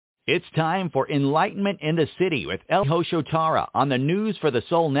It's time for Enlightenment in the City with Elle on the News for the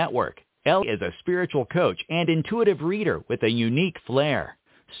Soul Network. Elle is a spiritual coach and intuitive reader with a unique flair.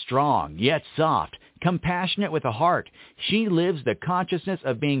 Strong yet soft, compassionate with a heart, she lives the consciousness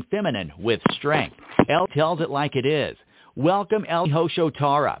of being feminine with strength. Elle tells it like it is. Welcome Elle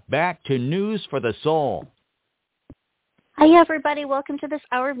back to News for the Soul. Hi everybody, welcome to this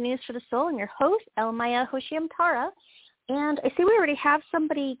hour of News for the Soul. I'm your host, Elle Tara. And I see we already have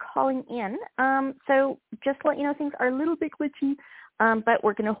somebody calling in. So just to let you know, things are a little bit glitchy, but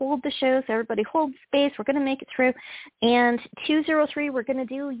we're going to hold the show. So everybody hold space. We're going to make it through. And 203, we're going to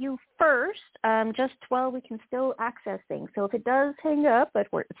do you first, just while we can still access things. So if it does hang up, but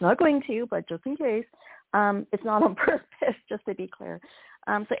it's not going to, but just in case, it's not on purpose, just to be clear.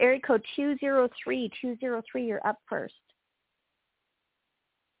 So area code 203, you're up first.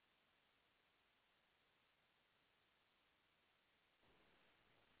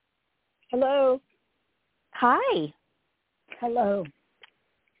 Hello. Hi. Hello.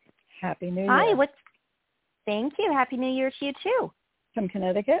 Happy New Year. Hi. Thank you. Happy New Year to you too. From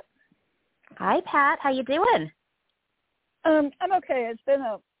Connecticut. Hi, Pat. How you doing? I'm okay. It's been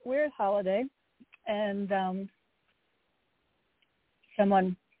a weird holiday, and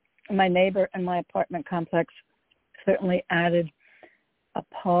my neighbor in my apartment complex, certainly added a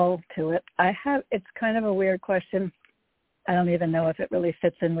pall to it. It's kind of a weird question. I don't even know if it really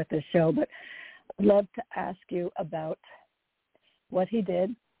fits in with this show, but I'd love to ask you about what he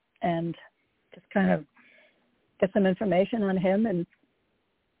did and just kind of get some information on him and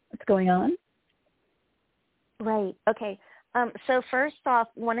what's going on. Right. Okay. So first off,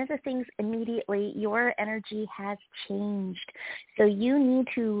 one of the things immediately, your energy has changed. So you need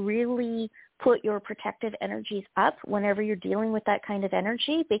to really put your protective energies up whenever you're dealing with that kind of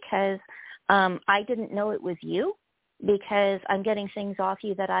energy, because I didn't know it was you, because I'm getting things off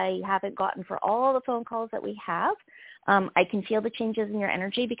you that I haven't gotten for all the phone calls that we have. I can feel the changes in your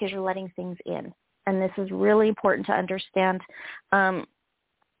energy because you're letting things in. And this is really important to understand.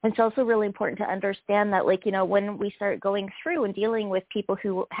 It's also really important to understand that, when we start going through and dealing with people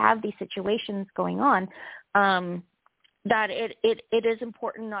who have these situations going on, that it is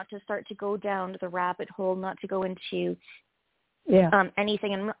important not to start to go down the rabbit hole, not to go into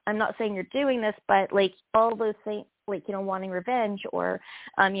anything. And I'm not saying you're doing this, but all those things, wanting revenge, or,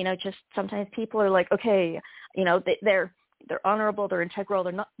 just sometimes people are like, okay, they're honorable, they're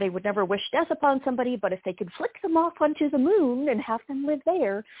integral, they would never wish death upon somebody, but if they could flick them off onto the moon and have them live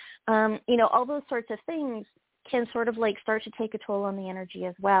there, all those sorts of things can sort of start to take a toll on the energy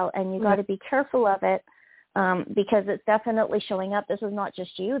as well. And you got to be careful of it, because it's definitely showing up. This is not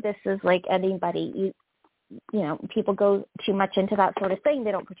just you. This is anybody. People go too much into that sort of thing.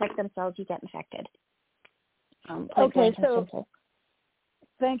 They don't protect themselves. You get infected. Okay, so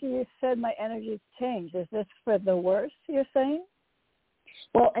thank you. You said my energy's changed. Is this for the worse, you're saying?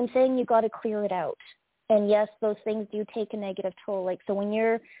 Well, I'm saying you got to clear it out. And yes, those things do take a negative toll. So when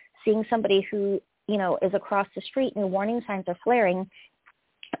you're seeing somebody who, is across the street and your warning signs are flaring,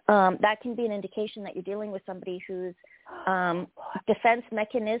 that can be an indication that you're dealing with somebody whose defense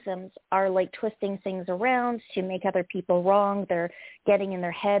mechanisms are twisting things around to make other people wrong. They're getting in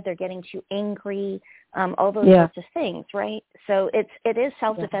their head. They're getting too angry. All those sorts of things, right? So it is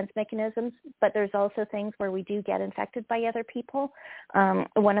self-defense mechanisms, but there's also things where we do get infected by other people.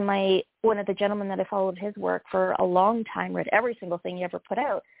 One of the gentlemen that I followed his work for a long time, read every single thing he ever put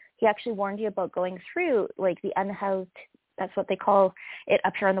out. He actually warned you about going through the unhoused. That's what they call it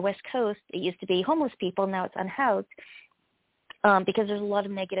up here on the West Coast. It used to be homeless people. Now it's unhoused, because there's a lot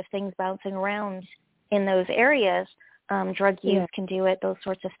of negative things bouncing around in those areas. Drug use can do it, those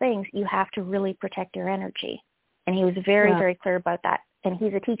sorts of things. You have to really protect your energy. And he was very, very clear about that. And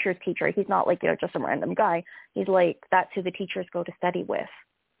he's a teacher's teacher. He's not just some random guy. He's that's who the teachers go to study with.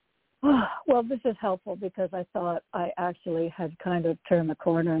 Well, this is helpful because I thought I actually had kind of turned the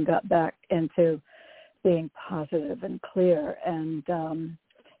corner and got back into being positive and clear. And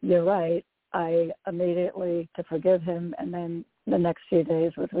you're right. I immediately to forgive him. And then the next few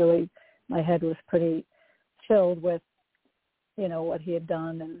days was really, my head was pretty filled with, what he had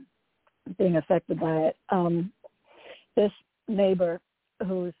done and being affected by it. This neighbor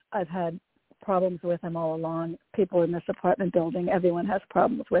I've had problems with him all along, people in this apartment building, everyone has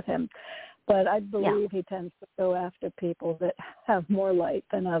problems with him. But I believe he tends to go after people that have more light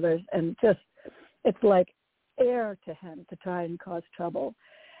than others, and just it's like air to him to try and cause trouble.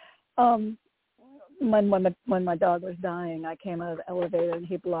 When my dog was dying, I came out of the elevator and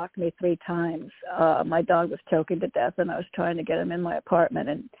he blocked me 3 times. My dog was choking to death, and I was trying to get him in my apartment,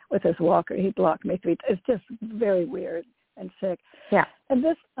 and with his walker, he blocked me 3 times. It's just very weird. and sick. Yeah. And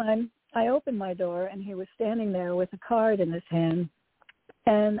this time I opened my door and he was standing there with a card in his hand.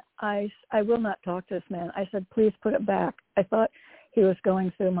 And I will not talk to this man. I said, please put it back. I thought he was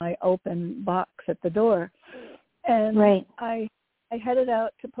going through my open box at the door. And right. I headed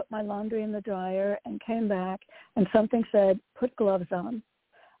out to put my laundry in the dryer and came back, and something said, put gloves on.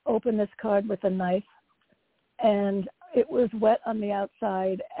 Open this card with a knife. And it was wet on the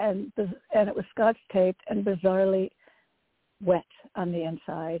outside, and it was Scotch taped and bizarrely wet on the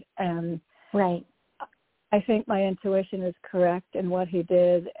inside. And right. I think my intuition is correct in what he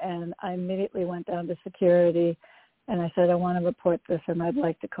did, and I immediately went down to security, and I said, I want to report this, and I'd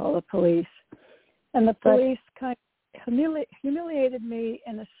like to call the police. And the police kind of humiliated me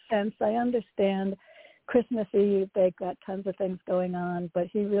in a sense. I understand Christmas Eve, they've got tons of things going on, but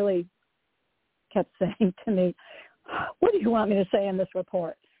he really kept saying to me, what do you want me to say in this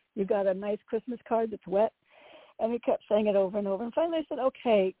report? You got a nice Christmas card that's wet? And he kept saying it over and over. And finally I said,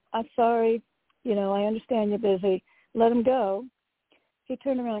 okay, I'm sorry. You know, I understand you're busy. Let him go. He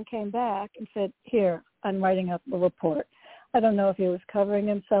turned around and came back and said, here, I'm writing up a report. I don't know if he was covering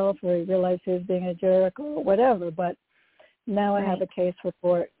himself or he realized he was being a jerk or whatever, but now I have a case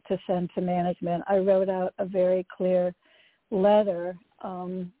report to send to management. I wrote out a very clear letter,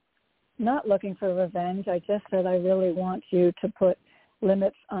 not looking for revenge. I just said, I really want you to put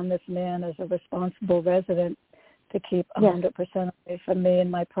limits on this man as a responsible resident to keep 100% away from me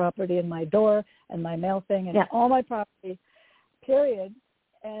and my property and my door and my mail thing and all my property, period.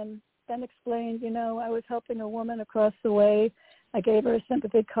 And then explained, you know, I was helping a woman across the way. I gave her a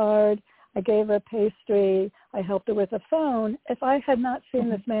sympathy card. I gave her a pastry. I helped her with a phone. If I had not seen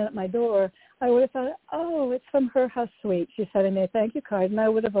this man at my door, I would have thought, oh, it's from her. How sweet. She said, I made a thank you card, and I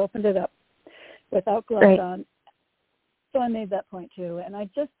would have opened it up without gloves on. So I made that point too. And I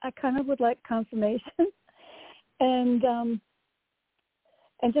kind of would like confirmation. And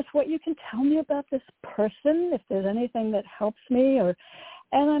just what you can tell me about this person, if there's anything that helps me, and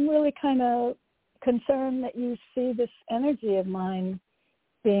I'm really kind of concerned that you see this energy of mine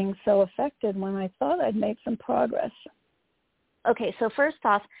being so affected when I thought I'd made some progress. Okay, so first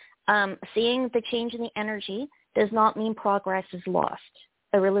off, seeing the change in the energy does not mean progress is lost.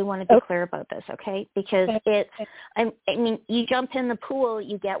 I really want to be clear about this, okay? Because I mean, you jump in the pool,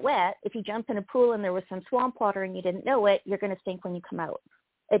 you get wet. If you jump in a pool and there was some swamp water and you didn't know it, you're going to stink when you come out.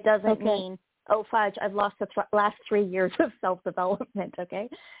 It doesn't mean, oh, fudge, I've lost the last 3 years of self-development, okay?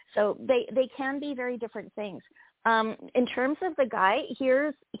 So they can be very different things. In terms of the guy,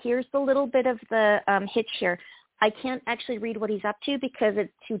 here's the little bit of the hitch here. I can't actually read what he's up to because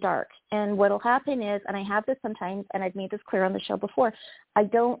it's too dark. And what will happen is, and I have this sometimes, and I've made this clear on the show before, I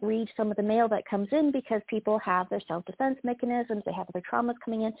don't read some of the mail that comes in because people have their self-defense mechanisms, they have their traumas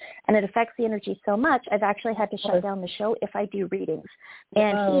coming in, and it affects the energy so much, I've actually had to shut down the show if I do readings.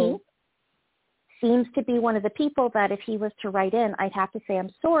 And he seems to be one of the people that if he was to write in, I'd have to say, I'm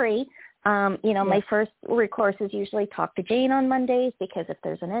sorry. My first recourse is usually talk to Jane on Mondays because if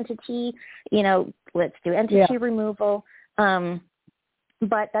there's an entity, let's do entity removal.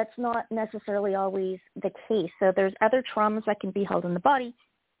 But that's not necessarily always the case. So there's other traumas that can be held in the body.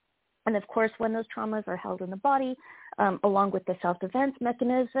 And of course, when those traumas are held in the body, along with the self-defense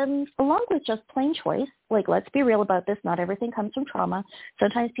mechanisms, along with just plain choice, like let's be real about this, not everything comes from trauma.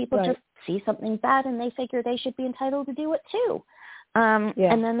 Sometimes people just see something bad and they figure they should be entitled to do it too.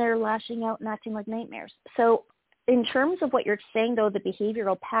 And then they're lashing out and acting like nightmares. So in terms of what you're saying, though, the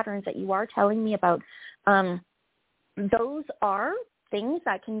behavioral patterns that you are telling me about, those are things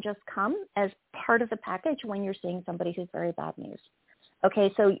that can just come as part of the package when you're seeing somebody who's very bad news.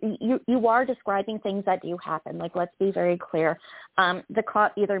 Okay, so you are describing things that do happen. Like, let's be very clear. The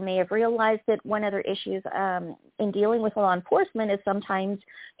cop either may have realized it. One other issues in dealing with law enforcement is sometimes,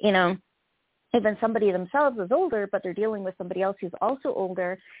 even somebody themselves is older, but they're dealing with somebody else who's also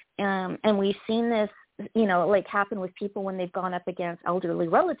older. And we've seen this, happen with people when they've gone up against elderly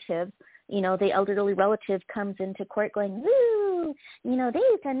relatives. The elderly relative comes into court going, woo,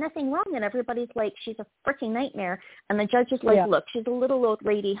 they've done nothing wrong. And everybody's like, she's a freaking nightmare. And the judge is like, look, she's a little old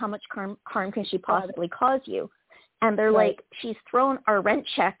lady. How much harm can she possibly cause you? And they're like, she's thrown our rent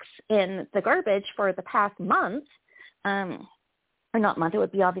checks in the garbage for the past month. Or not month, it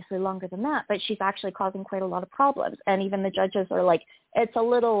would be obviously longer than that, but she's actually causing quite a lot of problems. And even the judges are like, it's a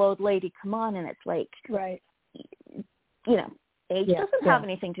little old lady, come on. And it's like, age doesn't have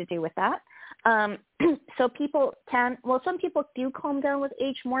anything to do with that. So people some people do calm down with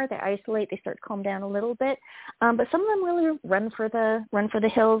age more. They isolate, they start to calm down a little bit. But some of them really run for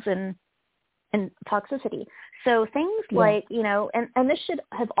the hills and and toxicity. So things like, and this should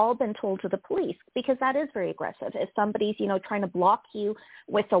have all been told to the police, because that is very aggressive. If somebody's, trying to block you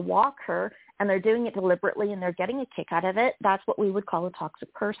with a walker and they're doing it deliberately and they're getting a kick out of it, that's what we would call a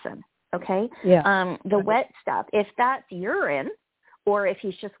toxic person. Okay. Yeah. The wet stuff, if that's urine, or if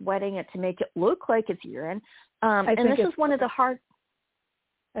he's just wetting it to make it look like it's urine. And this is one of the hard.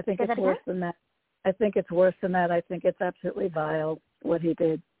 I think it's worse than that. I think it's worse than that. I think it's absolutely vile what he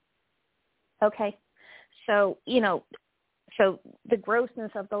did. Okay. So, so the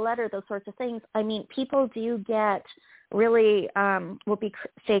grossness of the letter, those sorts of things, I mean, people do get really,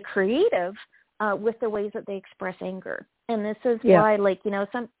 say creative with the ways that they express anger. And this is why,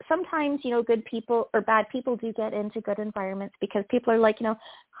 sometimes, good people or bad people do get into good environments, because people are like,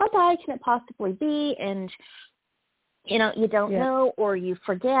 how bad can it possibly be? And, you don't know, or you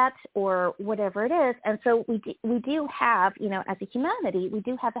forget, or whatever it is. And so we do have, as a humanity, we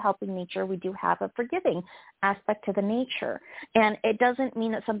do have a helping nature. We do have a forgiving aspect to the nature. And it doesn't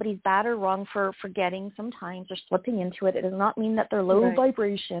mean that somebody's bad or wrong for forgetting sometimes or slipping into it. It does not mean that they're low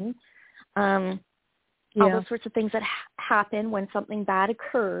vibration. All those sorts of things that happen when something bad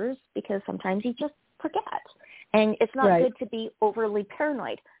occurs, because sometimes you just forget. And it's not good to be overly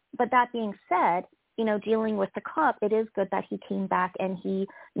paranoid. But that being said, dealing with the cop, it is good that he came back and he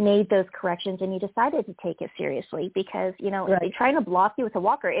made those corrections and he decided to take it seriously, because, trying to block you with a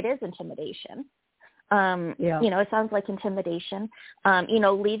walker, it is intimidation. It sounds like intimidation.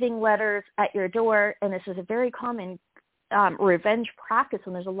 Leaving letters at your door, and this is a very common revenge practice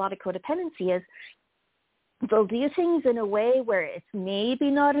when there's a lot of codependency, is they'll do things in a way where it's maybe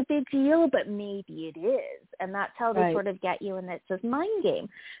not a big deal, but maybe it is. And that's how they sort of get you, and it's this mind game.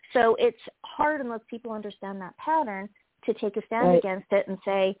 So it's hard, unless people understand that pattern, to take a stand against it and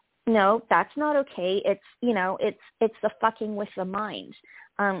say, no, that's not okay. It's, it's the fucking with the mind.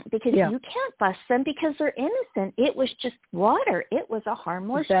 Because you can't bust them because they're innocent. It was just water. It was a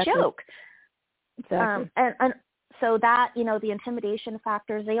harmless joke. Exactly. And so that, the intimidation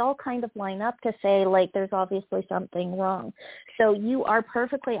factors, they all kind of line up to say, like, there's obviously something wrong. So you are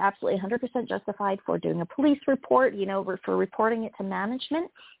perfectly, absolutely 100% justified for doing a police report, for reporting it to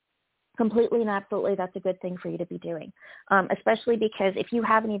management. Completely and absolutely, that's a good thing for you to be doing, especially because if you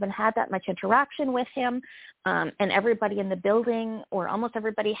haven't even had that much interaction with him, and everybody in the building, or almost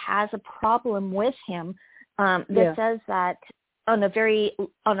everybody, has a problem with him, that says that on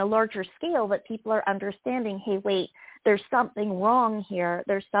a larger scale, that people are understanding, hey, wait, there's something wrong here.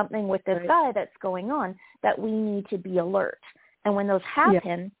 There's something with this guy that's going on, that we need to be alert. And when those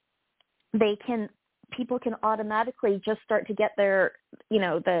happen, people can automatically just start to get their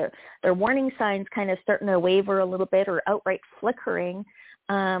warning signs kind of starting to waver a little bit, or outright flickering,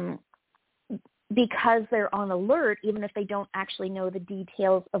 because they're on alert, even if they don't actually know the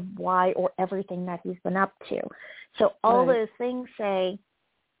details of why or everything that he's been up to. So all those things say,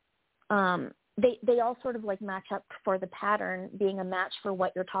 they all sort of like match up for the pattern being a match for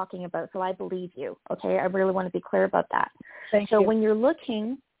what you're talking about. So I believe you. Okay. I really want to be clear about that. Thank you. When you're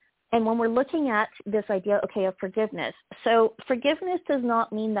looking, and when we're looking at this idea, of forgiveness. So forgiveness does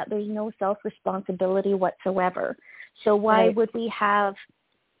not mean that there's no self-responsibility whatsoever. So why would we have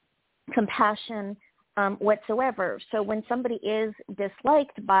compassion whatsoever? So when somebody is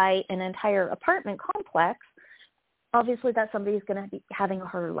disliked by an entire apartment complex, obviously that somebody is going to be having a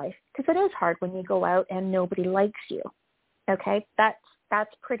harder life, because it is hard when you go out and nobody likes you. Okay,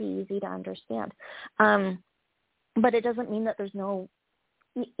 that's pretty easy to understand. But it doesn't mean that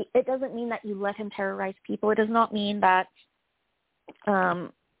it doesn't mean that you let him terrorize people. It does not mean that,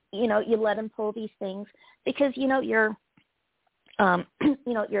 you let him pull these things, because, you're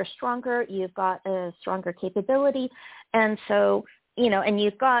you're stronger, you've got a stronger capability. And so, and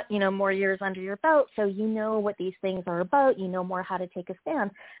you've got, more years under your belt. So you know what these things are about. You know more how to take a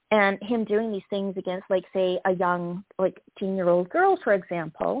stand. And him doing these things against, like, say, a young, 10-year-old girl, for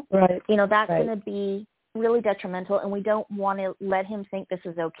example, that's going to be really detrimental, and we don't want to let him think this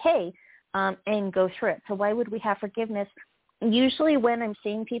is okay, and go through it. So why would we have forgiveness? Usually when I'm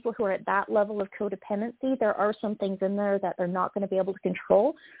seeing people who are at that level of codependency, there are some things in there that they're not going to be able to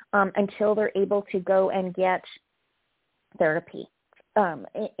control until they're able to go and get therapy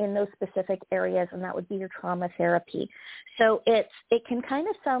in those specific areas, and that would be your trauma therapy. So it can kind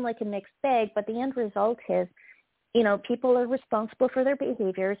of sound like a mixed bag, but the end result is, people are responsible for their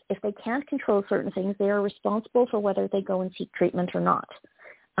behaviors. If they can't control certain things, they are responsible for whether they go and seek treatment or not.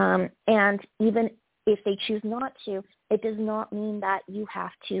 And even if they choose not to, it does not mean that you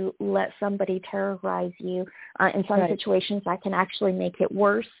have to let somebody terrorize you. In some situations, that can actually make it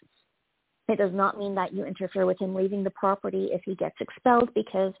worse. It does not mean that you interfere with him leaving the property if he gets expelled,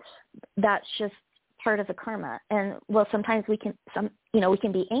 because that's just part of the karma. And well, sometimes we can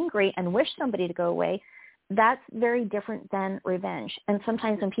be angry and wish somebody to go away. That's very different than revenge. And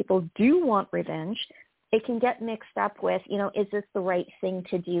sometimes when people do want revenge, it can get mixed up with, is this the right thing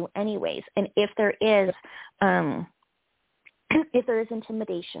to do anyways? And if there is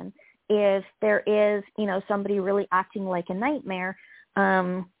intimidation, if there is, somebody really acting like a nightmare,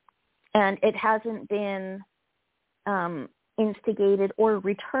 and it hasn't been instigated or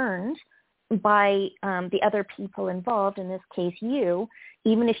returned by the other people involved, in this case you,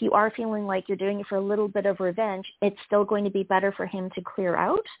 even if you are feeling like you're doing it for a little bit of revenge, it's still going to be better for him to clear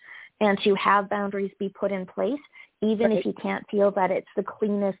out and to have boundaries be put in place, even if you can't feel that it's the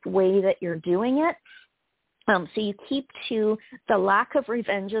cleanest way that you're doing it. So you keep to the lack of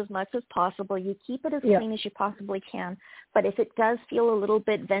revenge as much as possible. You keep it as clean as you possibly can. But if it does feel a little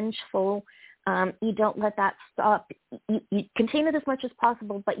bit vengeful, you don't let that stop. You contain it as much as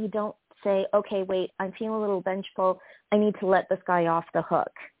possible, but you don't say, okay, wait, I'm feeling a little vengeful. I need to let this guy off the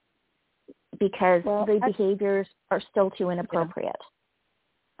hook, because the behaviors are still too inappropriate.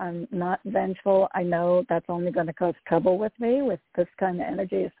 Yeah. I'm not vengeful. I know that's only going to cause trouble with me, with this kind of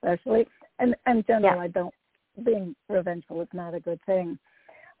energy especially. And in general, I don't. Being revengeful is not a good thing.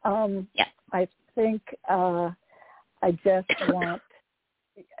 I think I just want,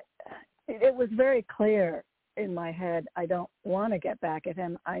 it was very clear in my head, I don't want to get back at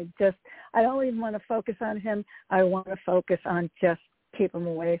him. I don't even want to focus on him. I want to focus on just keep him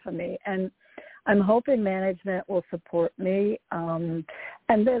away from me. And I'm hoping management will support me. And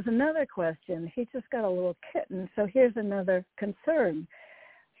there's another question. He just got a little kitten, so here's another concern.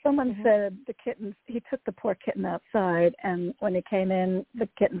 Someone said he took the poor kitten outside, and when he came in, the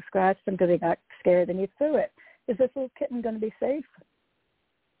kitten scratched him because he got scared and he threw it. Is this little kitten going to be safe?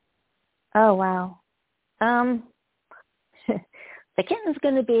 Oh, wow. The kitten's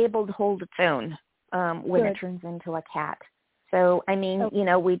going to be able to hold its own when it turns into a cat. So, I mean,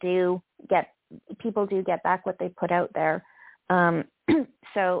 people do get back what they put out there.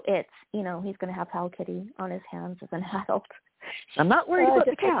 So it's, he's going to have Pal Kitty on his hands as an adult. I'm not worried about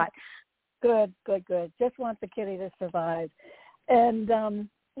the cat. Good. Just want the kitty to survive. And, the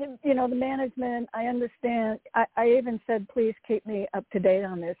management, I understand. I even said, please keep me up to date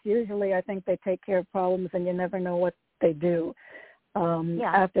on this. Usually I think they take care of problems and you never know what they do.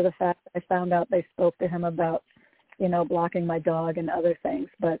 After the fact, I found out they spoke to him about, blocking my dog and other things.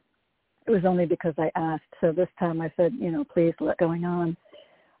 But it was only because I asked. So this time I said, please, what's going on?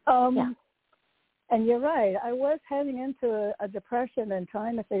 And you're right. I was heading into a depression and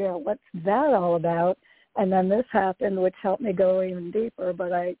trying to figure out what's that all about. And then this happened, which helped me go even deeper.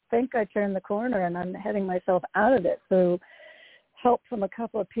 But I think I turned the corner, and I'm heading myself out of it through help from a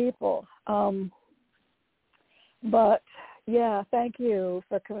couple of people. But, thank you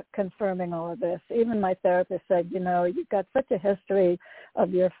for confirming all of this. Even my therapist said, you've got such a history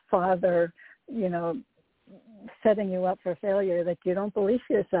of your father, setting you up for failure that you don't believe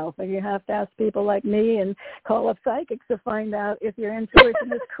yourself, and you have to ask people like me and call up psychics to find out if your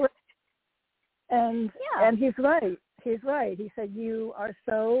intuition is correct. And he's right. He said, you are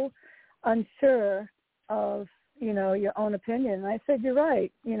so unsure of, your own opinion. And I said, you're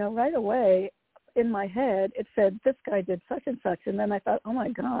right. Right away in my head, it said, this guy did such and such. And then I thought, oh my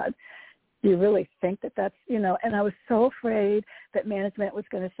God, do you really think that's, and I was so afraid that management was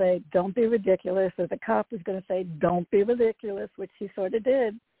going to say, don't be ridiculous, or the cop was going to say, don't be ridiculous, which he sort of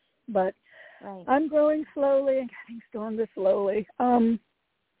did. But I'm growing slowly and getting stronger slowly.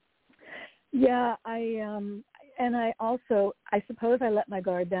 I suppose I let my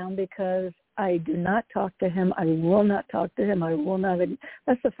guard down because I do not talk to him. I will not talk to him.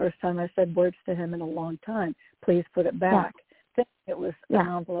 That's the first time I said words to him in a long time. Please put it back. It was an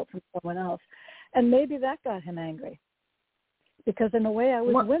envelope from someone else. And maybe that got him angry, because in a way I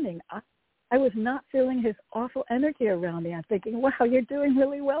was winning. I was not feeling his awful energy around me. I'm thinking, wow, you're doing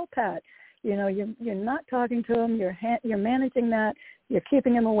really well, Pat. You're not talking to him. You're managing that. You're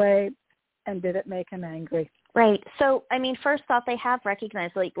keeping him away. And did it make him angry? Right. So, I mean, first off, they have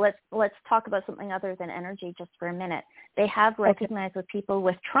recognized, let's talk about something other than energy just for a minute. They have recognized with people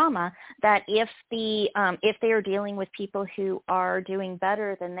with trauma that if they are dealing with people who are doing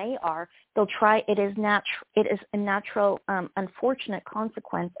better than they are, they'll try. It is a natural, unfortunate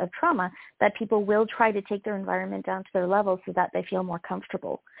consequence of trauma that people will try to take their environment down to their level so that they feel more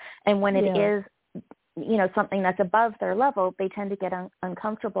comfortable. And when it is, something that's above their level, they tend to get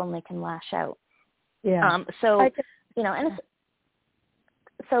uncomfortable and they can lash out. Yeah. We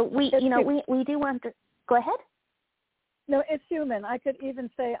do want to go ahead. No, it's human. I could even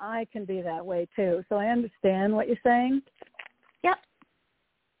say I can be that way too. So I understand what you're saying. Yep.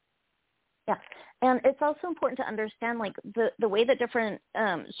 Yeah. And it's also important to understand, like, the way that different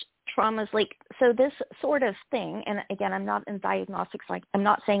traumas, like, so this sort of thing, and again, I'm not in diagnostics, like, I'm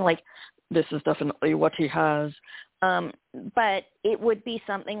not saying, like, this is definitely what he has, but it would be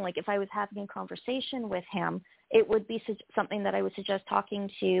something, like, if I was having a conversation with him, it would be something that I would suggest talking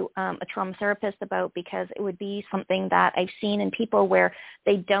to a trauma therapist about, because it would be something that I've seen in people where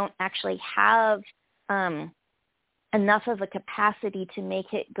they don't actually have enough of a capacity to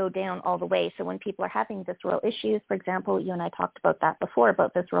make it go down all the way. So when people are having visceral issues, for example, you and I talked about that before,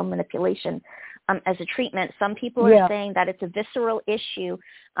 about visceral manipulation as a treatment, some people are saying that it's a visceral issue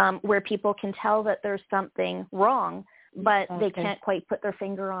where people can tell that there's something wrong, but they can't quite put their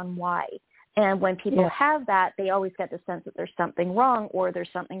finger on why. And when people have that, they always get the sense that there's something wrong, or there's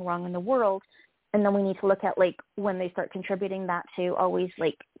something wrong in the world. And then we need to look at, like, when they start contributing that to always,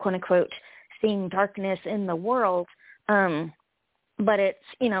 like, quote unquote, seeing darkness in the world. But it's,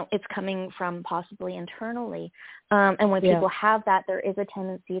 you know, it's coming from possibly internally. And when people have that, there is a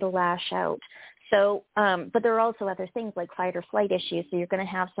tendency to lash out. So, but there are also other things like fight or flight issues. So you're going to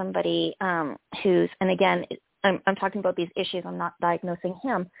have somebody who's, and again, I'm talking about these issues. I'm not diagnosing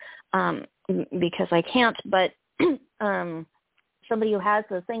him because I can't, but somebody who has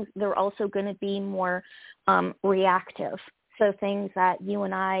those things, they're also going to be more reactive. So things that you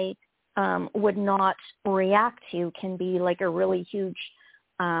and I would not react to can be like a really huge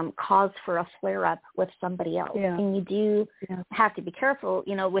cause for a flare-up with somebody else. And you do have to be careful,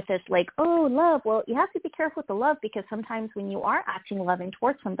 you know, with this, like, oh, love. Well, you have to be careful with the love, because sometimes when you are acting loving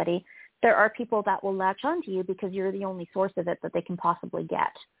towards somebody, there are people that will latch onto you because you're the only source of it that they can possibly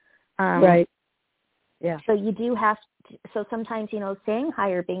get. Right. Yeah. So you do have to, so sometimes, you know, saying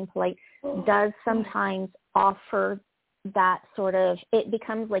hi or being polite does sometimes offer that sort of, it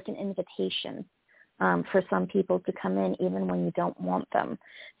becomes like an invitation for some people to come in even when you don't want them.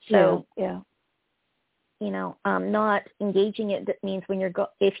 So, you know, not engaging it, that means when you're,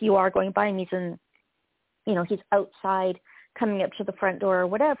 if you are going by and he's in, you know, he's outside coming up to the front door or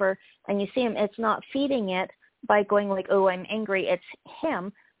whatever, and you see him, it's not feeding it by going like, oh, I'm angry. It's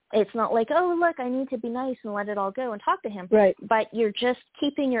him. It's not like, oh, look, I need to be nice and let it all go and talk to him. Right. But you're just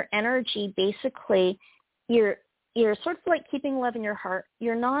keeping your energy, basically, you're sort of like keeping love in your heart.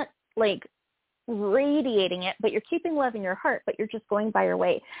 You're not like radiating it, but you're keeping love in your heart, but you're just going by your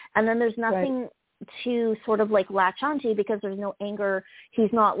way. And then there's nothing to sort of like latch onto, because there's no anger.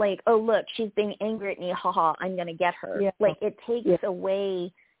 He's not like, oh, look, she's being angry at me. Haha, I'm going to get her. Like, it takes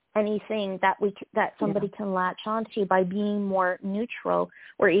away anything that that somebody can latch onto by being more neutral,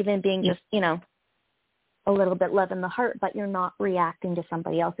 or even being just, you know, a little bit love in the heart, but you're not reacting to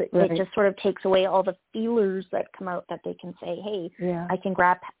somebody else. It just sort of takes away all the feelers that come out that they can say, hey, I can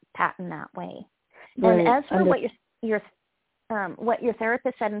grab Pat in that way. And as for what your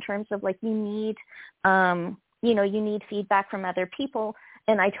therapist said in terms of like, you need, you know, you need feedback from other people.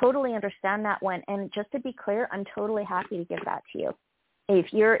 And I totally understand that one. And just to be clear, I'm totally happy to give that to you.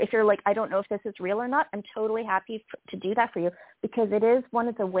 If you're like, I don't know if this is real or not, I'm totally happy to do that for you, because it is one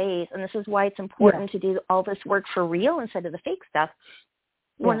of the ways, and this is why it's important to do all this work for real instead of the fake stuff.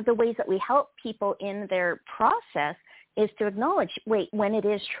 One of the ways that we help people in their process is to acknowledge, wait, when it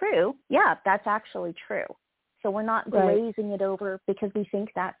is true, that's actually true. So we're not glazing it over because we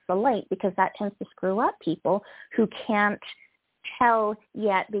think that's the light, because that tends to screw up people who can't tell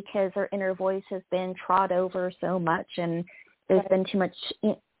yet because their inner voice has been trod over so much, and there's been too much,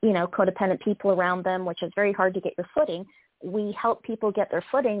 you know, codependent people around them, which is very hard to get your footing. We help people get their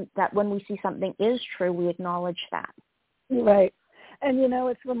footing, that when we see something is true, we acknowledge that. Right. And, you know,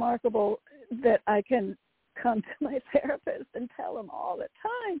 it's remarkable that I can come to my therapist and tell him all the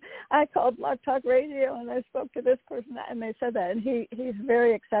time. I called Blog Talk Radio and I spoke to this person, and they said that. And he's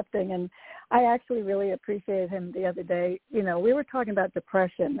very accepting. And I actually really appreciated him the other day. You know, we were talking about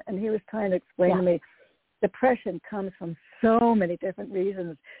depression, and he was trying to explain to me, depression comes from so many different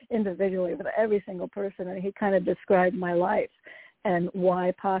reasons individually with every single person. And he kind of described my life and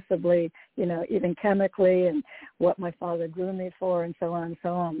why possibly, you know, even chemically, and what my father grew me for, and so on and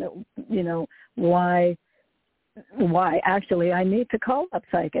so on. That, you know, why actually I need to call up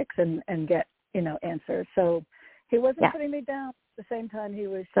psychics and get, you know, answers. So he wasn't putting me down. At the same time, he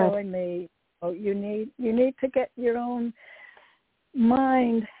was showing me, oh, you need to get your own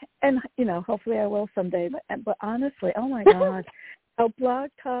mind, and, you know, hopefully I will someday. But honestly, oh my God, how Blog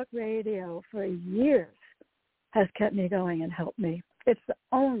Talk Radio for years has kept me going and helped me. It's the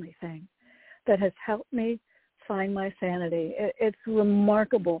only thing that has helped me find my sanity. It's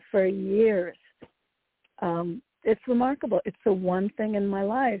remarkable. For years, it's remarkable. It's the one thing in my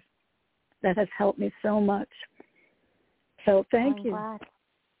life that has helped me so much. So thank you. Glad.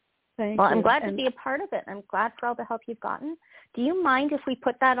 Thank well, you. I'm glad to be a part of it. I'm glad for all the help you've gotten. Do you mind if we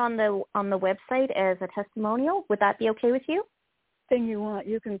put that on the website as a testimonial? Would that be okay with you? Thing you want.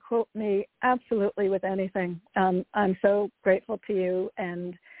 You can quote me absolutely with anything. I'm so grateful to you,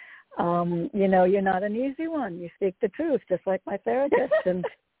 and you're not an easy one. You speak the truth, just like my therapist, and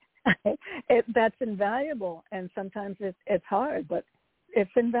that's invaluable. And sometimes it's hard, but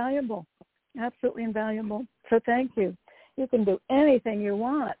it's invaluable, absolutely invaluable. So thank you. You can do anything you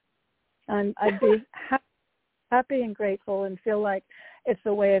want. I'd be happy and grateful, and feel like it's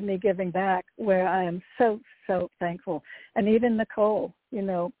a way of me giving back, where I am so, so thankful. And even Nicole,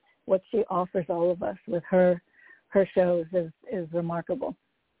 what she offers all of us with her shows is remarkable.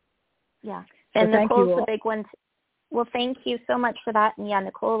 Yeah. So And Nicole's the big one. Well, thank you so much for that. And yeah,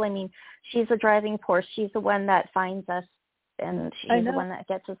 Nicole, I mean, she's a driving force. She's the one that finds us, and she's the one that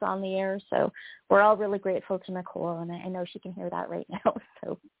gets us on the air. So we're all really grateful to Nicole, and I know she can hear that right now.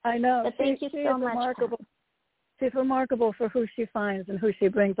 So I know. But thank you so much. Remarkable. She's remarkable for who she finds and who she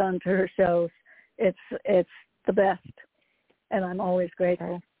brings onto her shows. It's the best, and I'm always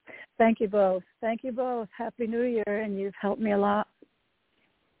grateful. Thank you both. Thank you both. Happy New Year, and you've helped me a lot.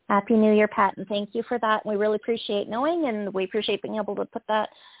 Happy New Year, Pat, and thank you for that. We really appreciate knowing, and we appreciate being able to put that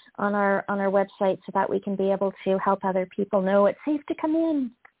on our website so that we can be able to help other people know it's safe to come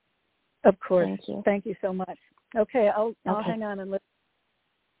in. Of course. Thank you. Thank you so much. Okay, I'll hang on and listen.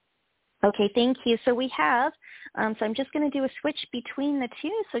 Okay, thank you. So we have, so I'm just going to do a switch between the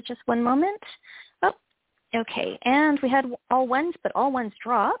two, so just one moment. Oh, okay, and we had all ones, but all ones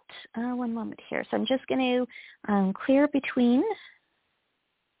dropped. One moment here. So I'm just going to clear between.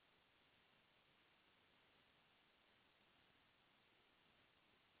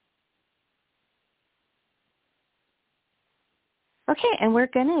 Okay, and we're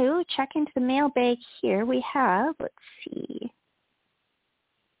going to check into the mailbag here. We have, let's see.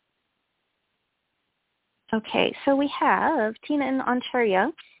 Okay, so we have Tina in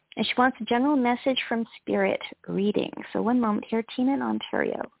Ontario, and she wants a general message from Spirit reading. So one moment here, Tina in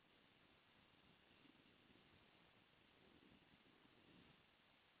Ontario.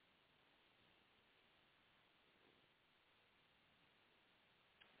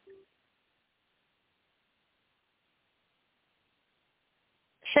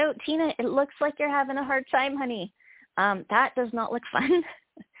 So, Tina, it looks like you're having a hard time, honey. That does not look fun,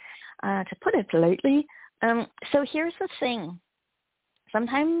 to put it politely. So here's the thing.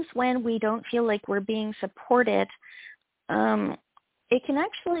 Sometimes when we don't feel like we're being supported, it can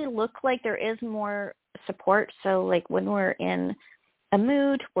actually look like there is more support. So like when we're in a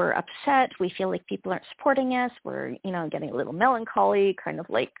mood, we're upset, we feel like people aren't supporting us, we're, getting a little melancholy, kind of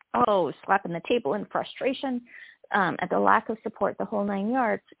like, slapping the table in frustration at the lack of support, the whole 9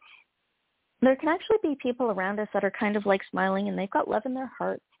 yards. There can actually be people around us that are kind of like smiling, and they've got love in their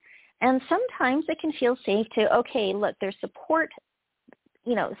hearts. And sometimes it can feel safe to, okay, look, there's support.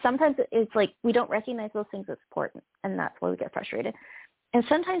 Sometimes it's like we don't recognize those things as support, and that's why we get frustrated. And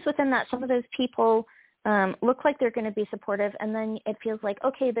sometimes within that, some of those people look like they're going to be supportive, and then it feels like,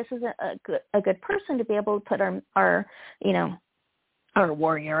 okay, this is a good person to be able to put our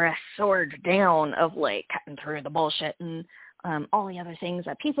warrior sword down of like cutting through the bullshit and all the other things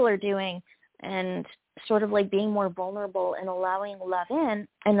that people are doing, and sort of like being more vulnerable and allowing love in.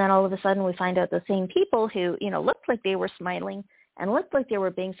 And then all of a sudden we find out the same people who, looked like they were smiling and looked like they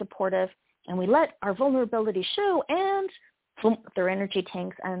were being supportive, and we let our vulnerability show, and boom, their energy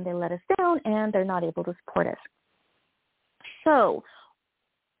tanks, and they let us down, and they're not able to support us. So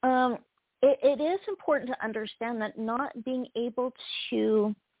it is important to understand that not being able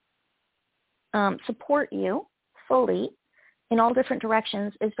to support you fully in all different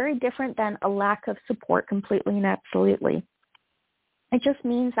directions is very different than a lack of support completely and absolutely. It just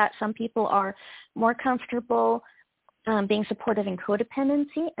means that some people are more comfortable being supportive in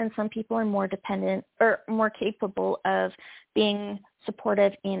codependency, and some people are more dependent or more capable of being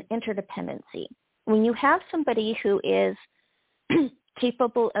supportive in interdependency. When you have somebody who is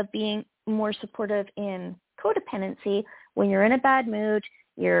capable of being more supportive in codependency, when you're in a bad mood,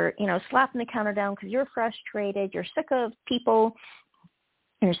 you're, slapping the counter down because you're frustrated, you're sick of people,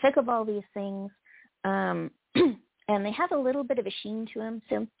 you're sick of all these things, and they have a little bit of a sheen to them,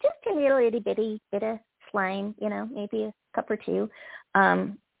 so just a little itty bitty bit of slime, maybe a cup or two,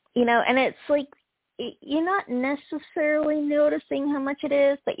 and it's like you're not necessarily noticing how much it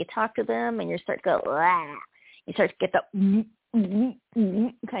is, but you talk to them and you start to go, you start to get the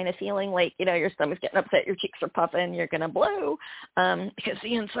kind of feeling like, your stomach's getting upset, your cheeks are puffing, you're going to blow because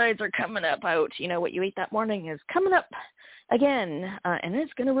the insides are coming up out. What you ate that morning is coming up again, and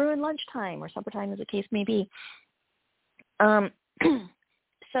it's going to ruin lunchtime or supper time, as the case may be.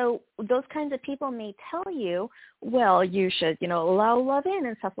 So those kinds of people may tell you, well, you should, allow love in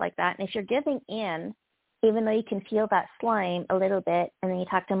and stuff like that. And if you're giving in, even though you can feel that slime a little bit, and then you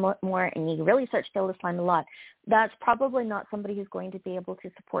talk to them more and you really start to feel the slime a lot, that's probably not somebody who's going to be able to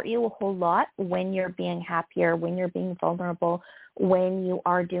support you a whole lot when you're being happier, when you're being vulnerable, when you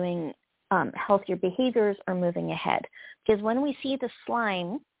are doing healthier behaviors or moving ahead. Because when we see the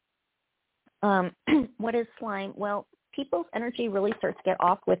slime, what is slime? Well, people's energy really starts to get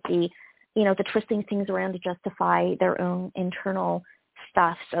off with the twisting things around to justify their own internal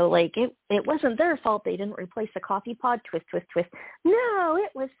stuff. So like it wasn't their fault they didn't replace the coffee pod. Twist, twist, twist. No,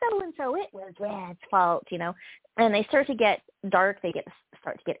 it was so-and-so. It was Red's fault, And they start to get dark. They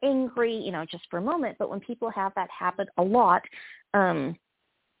start to get angry, just for a moment. But when people have that habit a lot,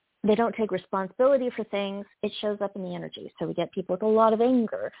 they don't take responsibility for things. It shows up in the energy. So we get people with a lot of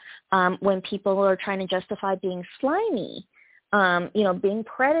anger. When people are trying to justify being slimy, being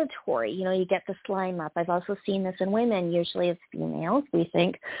predatory, you get the slime up. I've also seen this in women, usually as females. We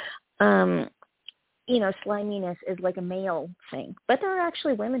think, sliminess is like a male thing. But there are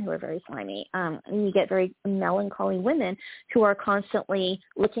actually women who are very slimy. And you get very melancholy women who are constantly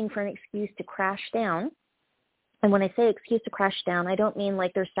looking for an excuse to crash down. And when I say excuse to crash down, I don't mean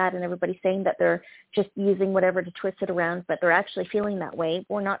like they're sad and everybody's saying that they're just using whatever to twist it around, but they're actually feeling that way.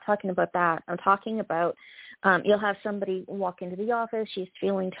 We're not talking about that. I'm talking about you'll have somebody walk into the office. She's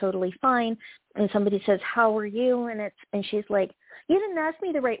feeling totally fine. And somebody says, how are you? And she's like, you didn't ask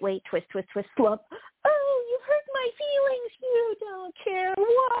me the right way. Twist, twist, twist, slump. Oh, you hurt my feelings. You don't care.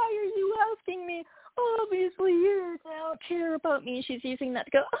 Why are you asking me? Obviously, you don't care about me. She's using that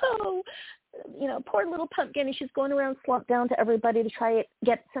to go, oh, poor little pumpkin. And she's going around slumped down to everybody to try to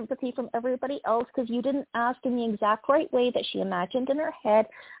get sympathy from everybody else because you didn't ask in the exact right way that she imagined in her head.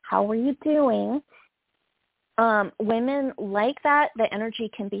 How are you doing? Women like that, the energy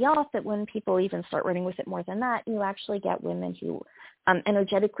can be off, but when people even start running with it more than that, you actually get women who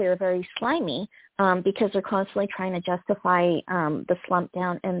energetically are very slimy because they're constantly trying to justify the slump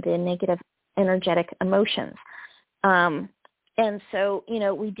down and the negative energetic emotions. And so,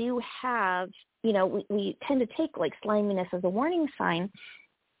 we do have, we tend to take like sliminess as a warning sign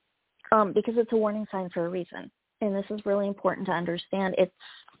because it's a warning sign for a reason. And this is really important to understand.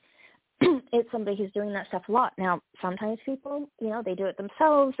 It's somebody who's doing that stuff a lot. Now, sometimes people, they do it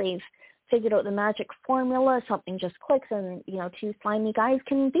themselves. They've figured out the magic formula. Something just clicks and, two slimy guys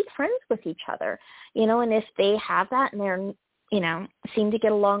can be friends with each other, and if they have that and they're, seem to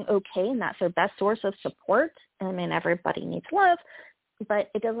get along okay and that's their best source of support. I mean, everybody needs love,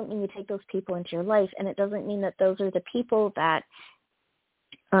 but it doesn't mean you take those people into your life, and it doesn't mean that those are the people that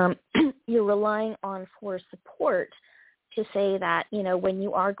you're relying on for support to say that, when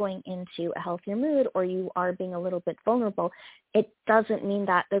you are going into a healthier mood or you are being a little bit vulnerable, it doesn't mean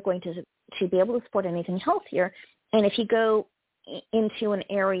that they're going to be able to support anything healthier. And if you go into an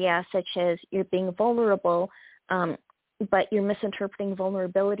area such as you're being vulnerable, but you're misinterpreting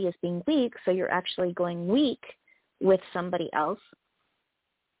vulnerability as being weak, so you're actually going weak with somebody else,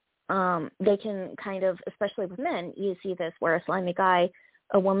 they can kind of, especially with men, you see this where a slimy guy,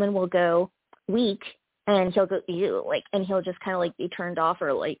 a woman will go weak, and he'll go, ew, and he'll just kind of be turned off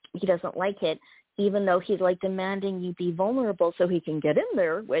or he doesn't like it, even though he's demanding you be vulnerable so he can get in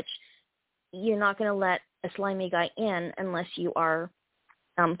there, which you're not going to let a slimy guy in unless you are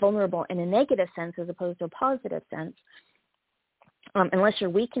vulnerable in a negative sense as opposed to a positive sense. Unless you're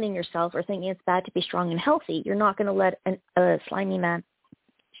weakening yourself or thinking it's bad to be strong and healthy, you're not going to let a slimy man,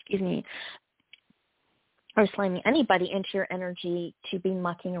 or slimy anybody into your energy to be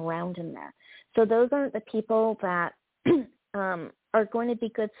mucking around in there. So those aren't the people that are going to be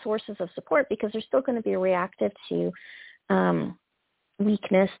good sources of support because they're still going to be reactive to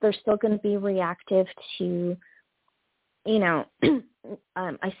weakness. They're still going to be reactive to,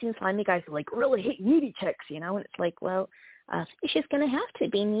 I've seen slimy guys who really hate needy chicks, and it's well, she's going to have to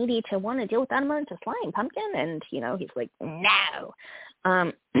be needy to want to deal with that amount of slime, pumpkin. And, he's like, no.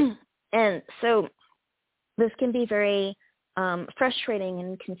 And so this can be very frustrating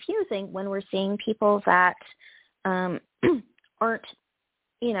and confusing when we're seeing people that aren't,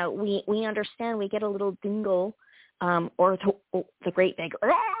 we understand we get a little dingle or the great big,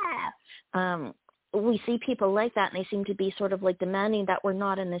 we see people like that and they seem to be sort of demanding that we're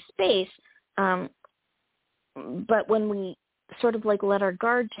not in this space. But when we sort of let our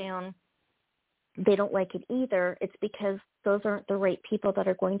guard down they don't like it either, it's because those aren't the right people that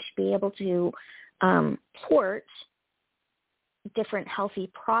are going to be able to support different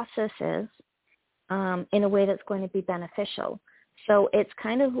healthy processes in a way that's going to be beneficial. So it's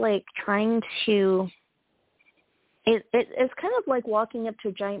kind of like trying to, it's kind of like walking up to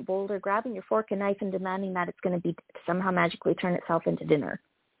a giant boulder, grabbing your fork and knife and demanding that it's going to be somehow magically turn itself into dinner.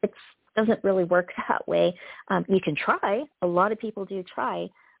 It doesn't really work that way. You can try. A lot of people do try,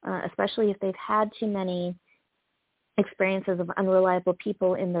 especially if they've had too many experiences of unreliable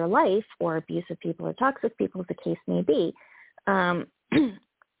people in their life, or abusive people or toxic people, as the case may be.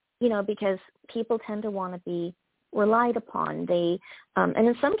 Because people tend to want to be relied upon. They, and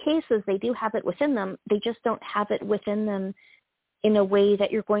in some cases, they do have it within them. They just don't have it within them in a way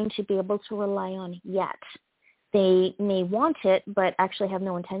that you're going to be able to rely on yet. They may want it, but actually have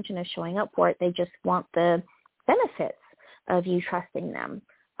no intention of showing up for it. They just want the benefits of you trusting them.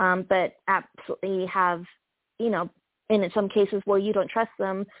 But absolutely have, and in some cases, well, you don't trust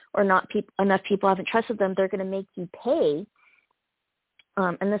them, or not enough people haven't trusted them, they're going to make you pay.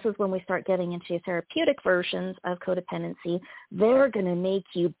 And this is when we start getting into therapeutic versions of codependency. They're going to make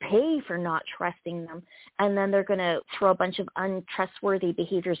you pay for not trusting them. And then they're going to throw a bunch of untrustworthy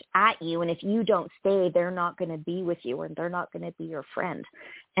behaviors at you. And if you don't stay, they're not going to be with you, or they're not going to be your friend.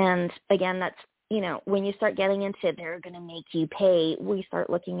 And again, that's, when you start getting into they're going to make you pay, we start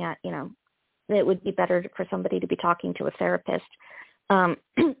looking at, it would be better for somebody to be talking to a therapist. And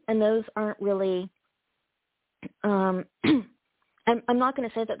those aren't really, I'm not going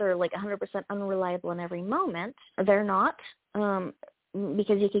to say that they're like 100% unreliable in every moment. They're not,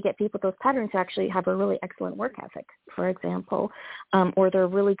 because you could get people with those patterns who actually have a really excellent work ethic, for example, or they're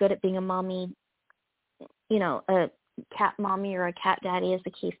really good at being a mommy, a cat mommy or a cat daddy, as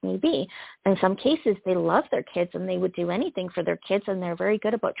the case may be. In some cases, they love their kids and they would do anything for their kids, and they're very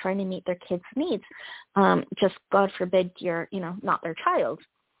good about trying to meet their kids' needs. Just God forbid you're, not their child.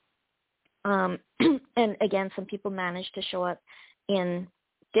 And again, some people manage to show up in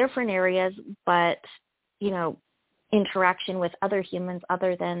different areas, but, interaction with other humans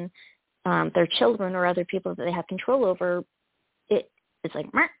other than their children or other people that they have control over, it's like,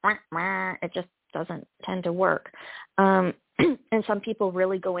 it just doesn't tend to work. And some people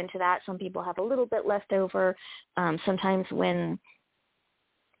really go into that. Some people have a little bit left over. Sometimes when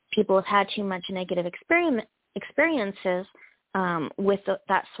people have had too much negative experiences with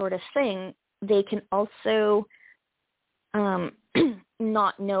that sort of thing, they can also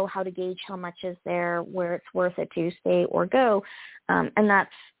not know how to gauge how much is there, where it's worth it to stay or go. And that's,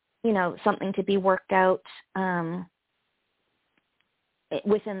 something to be worked out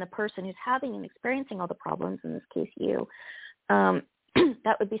within the person who's having and experiencing all the problems, in this case you.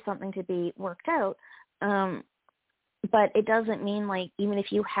 That would be something to be worked out. But it doesn't mean, like, even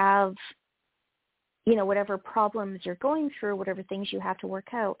if you have, whatever problems you're going through, whatever things you have to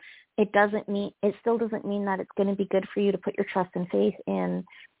work out, it still doesn't mean that it's going to be good for you to put your trust and faith in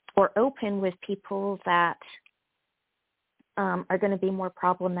or open with people that are going to be more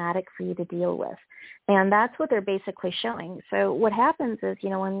problematic for you to deal with. And that's what they're basically showing. So what happens is,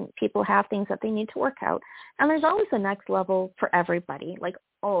 when people have things that they need to work out, and there's always a next level for everybody, like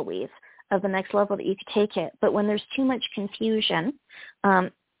always, of the next level that you could take it. But when there's too much confusion,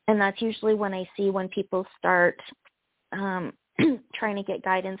 and that's usually when I see when people start trying to get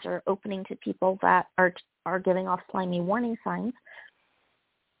guidance or opening to people that are giving off slimy warning signs.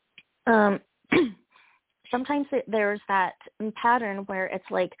 Sometimes there's that pattern where it's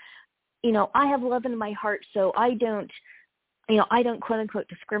like, I have love in my heart, so I don't quote unquote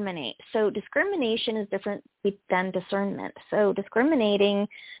discriminate. So discrimination is different than discernment. So discriminating,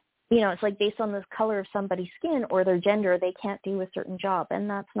 it's like based on the color of somebody's skin or their gender, they can't do a certain job, and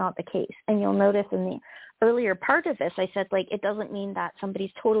that's not the case. And you'll notice in the earlier part of this, I said, like, it doesn't mean that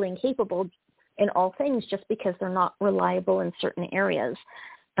somebody's totally incapable in all things just because they're not reliable in certain areas.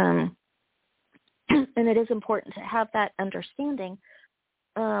 And it is important to have that understanding.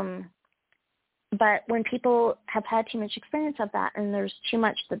 But when people have had too much experience of that and there's too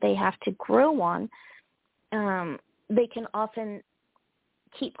much that they have to grow on, they can often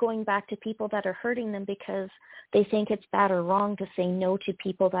keep going back to people that are hurting them because they think it's bad or wrong to say no to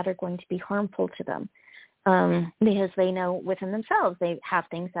people that are going to be harmful to them. Because they know within themselves they have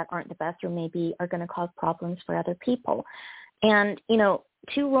things that aren't the best or maybe are going to cause problems for other people. And,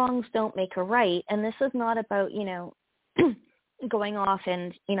 two wrongs don't make a right. And this is not about, going off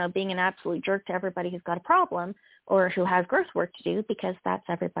and, being an absolute jerk to everybody who's got a problem or who has growth work to do, because that's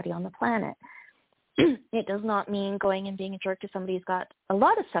everybody on the planet. It does not mean going and being a jerk to somebody who's got a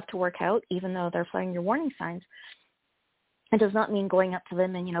lot of stuff to work out, even though they're flaring your warning signs. It does not mean going up to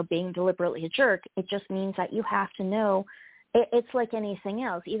them and, being deliberately a jerk. It just means that you have to know. It's like anything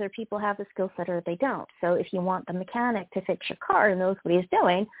else. Either people have the skill set or they don't. So if you want the mechanic to fix your car and knows what he's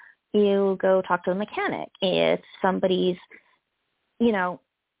doing, you go talk to the mechanic. If somebody's, a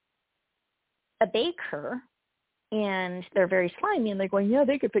baker and they're very slimy and they're going, yeah,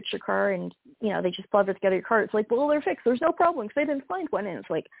 they could fix your car, and, they just plug it together your car. It's like, well, they're fixed. There's no problem because they didn't find one. And it's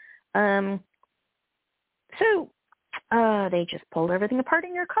like, they just pulled everything apart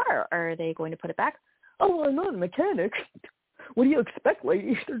in your car. Are they going to put it back? Oh, well, I'm not a mechanic. What do you expect,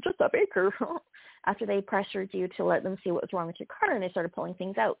 lady? They're just a baker. After they pressured you to let them see what was wrong with your car and they started pulling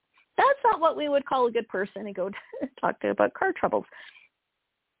things out. That's not what we would call a good person to go talk to about car troubles.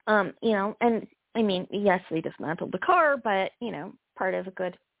 And I mean, yes, they dismantled the car, but, part of a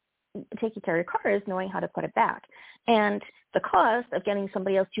good taking care of your car is knowing how to put it back. And the cost of getting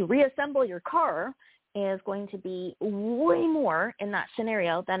somebody else to reassemble your car is going to be way more in that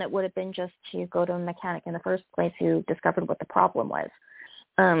scenario than it would have been just to go to a mechanic in the first place who discovered what the problem was.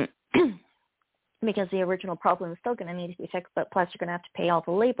 Because the original problem is still going to need to be fixed, but plus you're going to have to pay all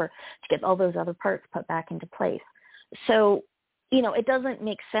the labor to get all those other parts put back into place. So, it doesn't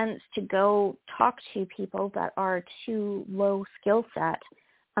make sense to go talk to people that are too low skill set.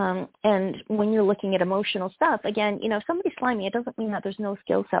 And when you're looking at emotional stuff, again, if somebody's slimy, it doesn't mean that there's no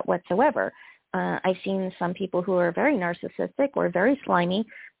skill set whatsoever. I've seen some people who are very narcissistic or very slimy,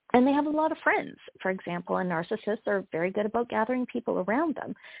 and they have a lot of friends, for example, and narcissists are very good about gathering people around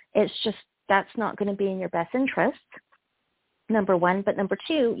them. It's just that's not going to be in your best interest, number one. But number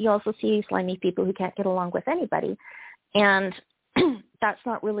two, you also see slimy people who can't get along with anybody. And that's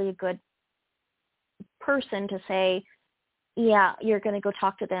not really a good person to say, yeah, you're going to go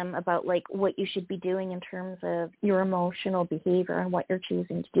talk to them about like what you should be doing in terms of your emotional behavior and what you're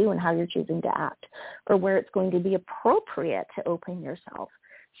choosing to do and how you're choosing to act, or where it's going to be appropriate to open yourself.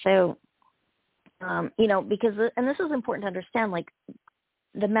 So, because, and this is important to understand, like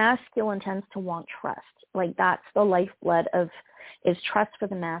the masculine tends to want trust. Like that's the lifeblood is trust for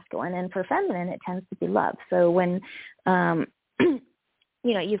the masculine, and for feminine, it tends to be love. So when,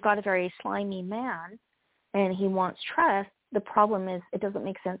 you've got a very slimy man and he wants trust, the problem is it doesn't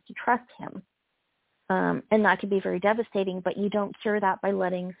make sense to trust him. And that can be very devastating, but you don't cure that by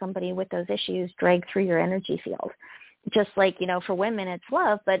letting somebody with those issues drag through your energy field. Just like, for women, it's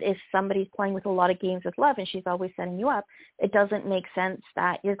love, but if somebody's playing with a lot of games with love and she's always setting you up, it doesn't make sense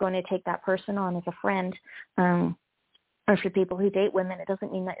that you're going to take that person on as a friend. Or for people who date women, it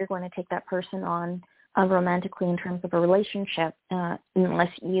doesn't mean that you're going to take that person on romantically in terms of a relationship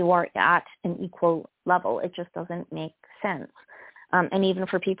unless you are at an equal level. It just doesn't make sense. And even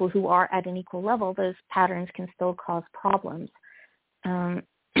for people who are at an equal level, those patterns can still cause problems.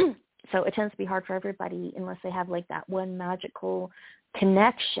 So it tends to be hard for everybody unless they have like that one magical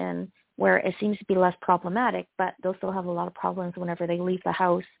connection where it seems to be less problematic, but they'll still have a lot of problems whenever they leave the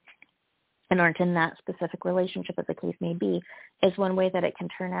house and aren't in that specific relationship, as the case may be, is one way that it can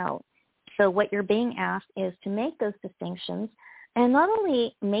turn out. So what you're being asked is to make those distinctions, and not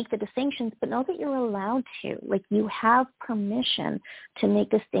only make the distinctions, but know that you're allowed to. Like you have permission to make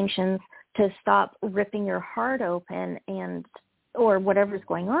distinctions, to stop ripping your heart open and or whatever's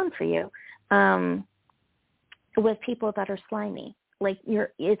going on for you with people that are slimy. Like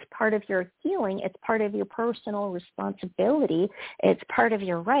it's part of your healing. It's part of your personal responsibility. It's part of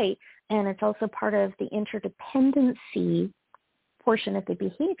your right. And it's also part of the interdependency portion of the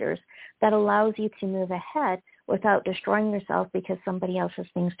behaviors that allows you to move ahead without destroying yourself because somebody else has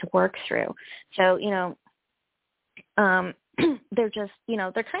things to work through. So, they're just,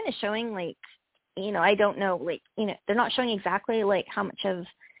 they're kind of showing like, I don't know, like, they're not showing exactly like how much of,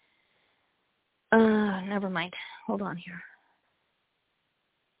 never mind. Hold on here.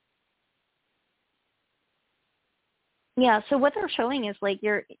 Yeah, so what they're showing is like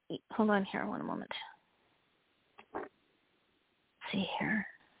hold on here one moment. Let's see here.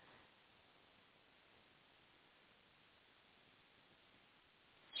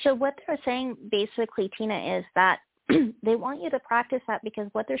 So what they're saying basically, Tina, is that they want you to practice that because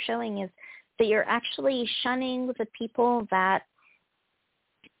what they're showing is that you're actually shunning the people that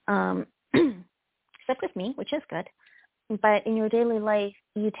stick with me, which is good. But in your daily life,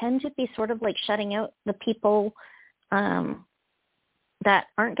 you tend to be sort of like shutting out the people that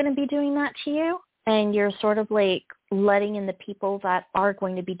aren't going to be doing that to you. And you're sort of like letting in the people that are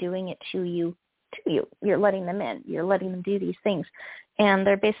going to be doing it to you. You're letting them in. You're letting them do these things. And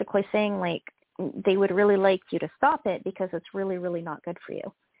they're basically saying like they would really like you to stop it because it's really, really not good for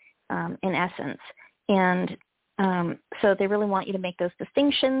you, in essence. And so they really want you to make those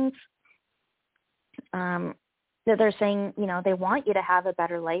distinctions. that they're saying, they want you to have a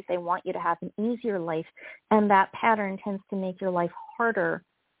better life. They want you to have an easier life. And that pattern tends to make your life harder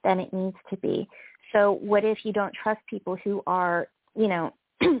than it needs to be. So what if you don't trust people who are,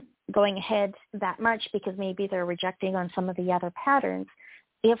 going ahead that much because maybe they're rejecting on some of the other patterns?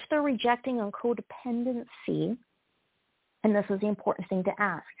 If they're rejecting on codependency, and this is the important thing to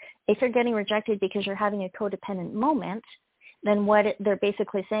ask, if you're getting rejected because you're having a codependent moment, then what they're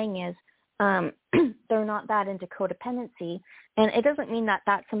basically saying is they're not that into codependency. And it doesn't mean that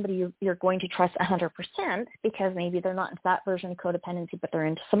that's somebody you're going to trust 100%, because maybe they're not into that version of codependency, but they're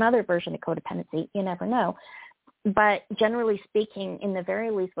into some other version of codependency. You never know. But generally speaking, in the very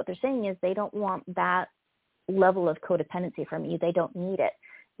least, what they're saying is they don't want that level of codependency from you. They don't need it.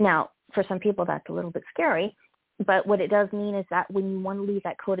 Now, for some people, that's a little bit scary. But what it does mean is that when you want to leave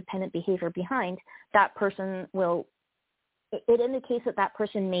that codependent behavior behind, that person will, it indicates that that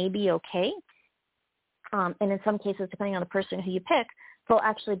person may be okay. And in some cases, depending on the person who you pick, they'll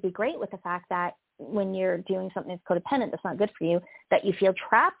actually be great with the fact that when you're doing something that's codependent that's not good for you, that you feel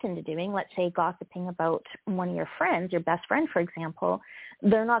trapped into doing, let's say gossiping about one of your friends, your best friend, for example,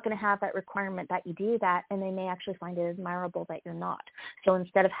 they're not going to have that requirement that you do that, and they may actually find it admirable that you're not. So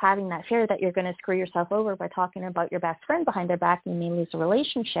instead of having that fear that you're going to screw yourself over by talking about your best friend behind their back and you may lose a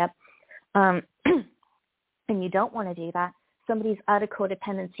relationship, and you don't want to do that, somebody's out of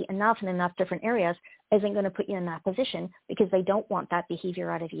codependency enough in enough different areas isn't going to put you in that position, because they don't want that behavior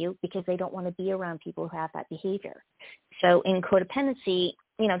out of you, because they don't want to be around people who have that behavior. So in codependency,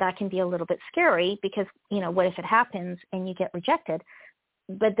 that can be a little bit scary, because, what if it happens and you get rejected?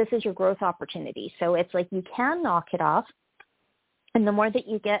 But this is your growth opportunity. So it's like you can knock it off. And the more that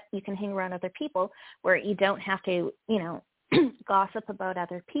you get, you can hang around other people where you don't have to, gossip about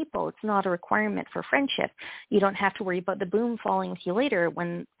other people. It's not a requirement for friendship. You don't have to worry about the boom falling with you later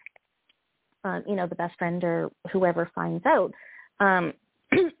when, the best friend or whoever finds out.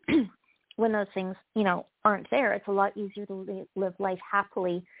 When those things, aren't there, it's a lot easier to live life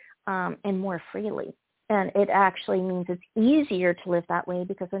happily and more freely. And it actually means it's easier to live that way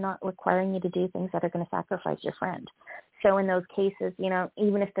because they're not requiring you to do things that are going to sacrifice your friend. So in those cases,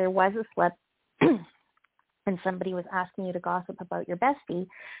 even if there was a slip and somebody was asking you to gossip about your bestie,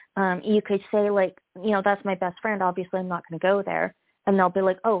 you could say, like, that's my best friend. Obviously, I'm not going to go there. And they'll be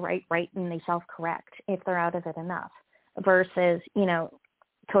like, oh, right. And they self-correct if they're out of it enough. Versus,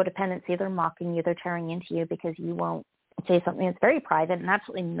 codependency, they're mocking you, they're tearing into you because you won't say something that's very private and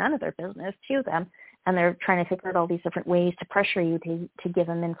absolutely none of their business to them. And they're trying to figure out all these different ways to pressure you to give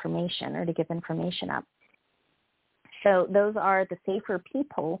them information or to give information up. So those are the safer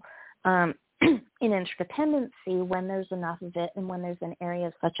people in interdependency when there's enough of it and when there's in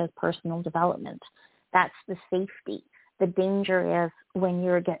areas such as personal development. That's the safety. The danger is when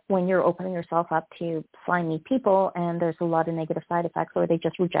you're opening yourself up to slimy people and there's a lot of negative side effects, or they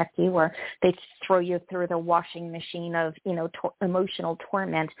just reject you, or they throw you through the washing machine of emotional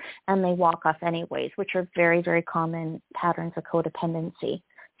torment and they walk off anyways, which are very, very common patterns of codependency.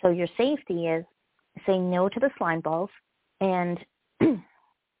 So your safety is saying no to the slime balls, and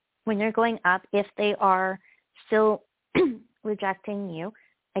when you're going up, if they are still rejecting you,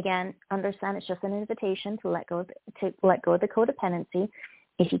 again, understand it's just an invitation to let go of the codependency.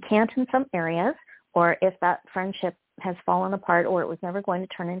 If you can't in some areas, or if that friendship has fallen apart, or it was never going to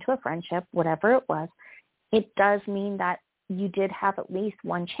turn into a friendship, whatever it was, it does mean that you did have at least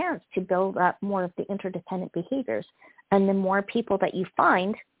one chance to build up more of the interdependent behaviors. And the more people that you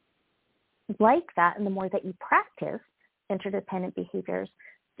find like that, and the more that you practice interdependent behaviors,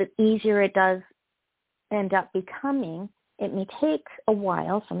 the easier it does end up becoming. It may take a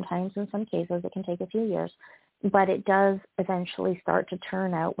while, sometimes in some cases it can take a few years, but it does eventually start to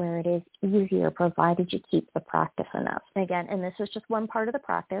turn out where it is easier, provided you keep the practice enough. Again, and this is just one part of the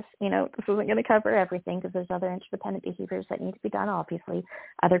practice. This isn't going to cover everything, because there's other interdependent behaviors that need to be done, obviously,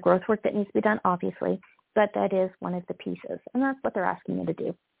 other growth work that needs to be done, obviously, but that is one of the pieces, and that's what they're asking you to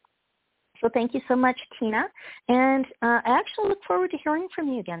do. So thank you so much, Tina. And I actually look forward to hearing from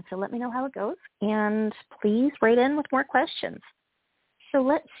you again. So let me know how it goes. And please write in with more questions. So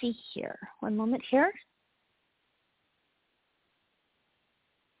let's see here. One moment here.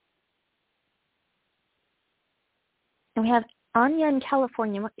 And we have Anya in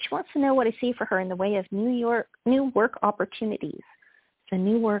California. She wants to know what I see for her in the way of new work opportunities. So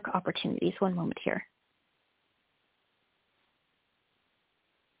new work opportunities. One moment here.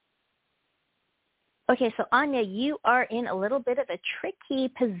 Okay, so Anya, you are in a little bit of a tricky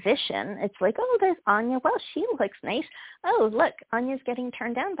position. It's like, oh, there's Anya. Well, she looks nice. Oh, look, Anya's getting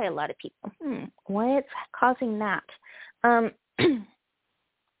turned down by a lot of people. What's causing that?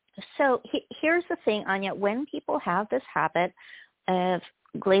 So here's the thing, Anya. When people have this habit of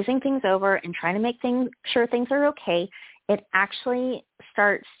glazing things over and trying to make sure things are okay, it actually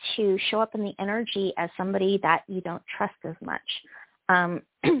starts to show up in the energy as somebody that you don't trust as much,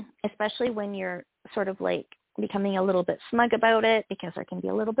 especially when you're sort of like becoming a little bit smug about it, because there can be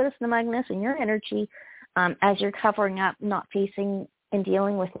a little bit of smugness in your energy as you're covering up, not facing and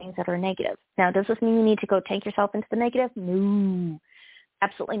dealing with things that are negative. Now, does this mean you need to go take yourself into the negative? No,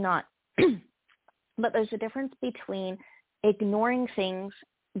 absolutely not. But there's a difference between ignoring things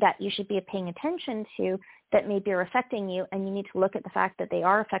that you should be paying attention to that maybe are affecting you, and you need to look at the fact that they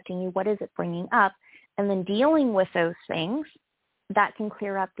are affecting you. What is it bringing up? And then dealing with those things, that can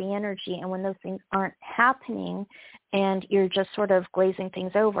clear up the energy. And when those things aren't happening and you're just sort of glazing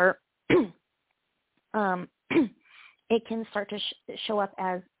things over, it can start to show up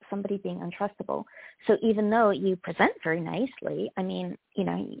as somebody being untrustable. So even though you present very nicely, I mean,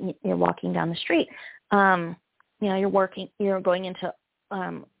 you're walking down the street, you're going into,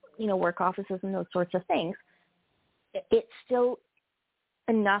 work offices and those sorts of things, it's still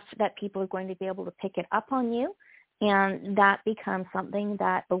enough that people are going to be able to pick it up on you. And that becomes something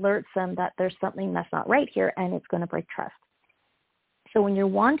that alerts them that there's something that's not right here, and it's going to break trust. So when you're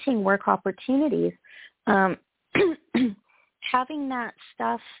wanting work opportunities, having that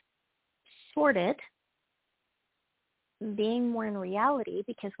stuff sorted, being more in reality,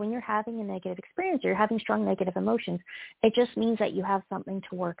 because when you're having a negative experience, you're having strong negative emotions, it just means that you have something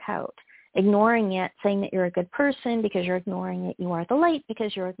to work out. Ignoring it, saying that you're a good person because you're ignoring it, you are the light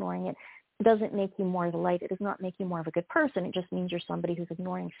because you're ignoring it, doesn't make you more the light. It does not make you more of a good person. It just means you're somebody who's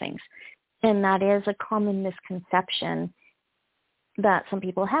ignoring things. And that is a common misconception that some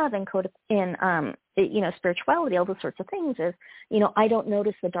people have in spirituality, all those sorts of things is, I don't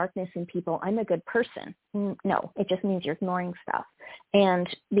notice the darkness in people. I'm a good person. No, it just means you're ignoring stuff. And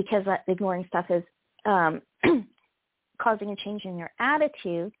because that ignoring stuff is causing a change in your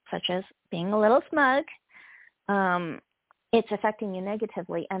attitude, such as being a little smug, it's affecting you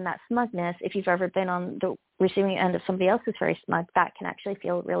negatively. And that smugness, if you've ever been on the receiving end of somebody else who's very smug, that can actually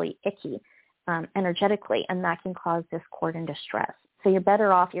feel really icky energetically, and that can cause discord and distress. So you're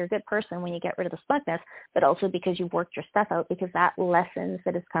better off, you're a good person when you get rid of the smugness, but also because you've worked your stuff out, because that lessens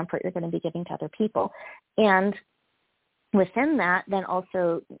the discomfort you're going to be giving to other people. And within that, then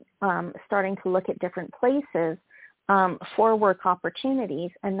also starting to look at different places for work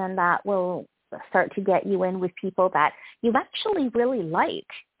opportunities, and then that will start to get you in with people that you actually really like.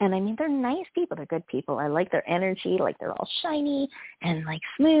 And I mean, they're nice people. They're good people. I like their energy. Like, they're all shiny and like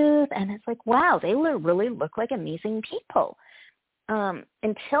smooth. And it's like, wow, they really look like amazing people.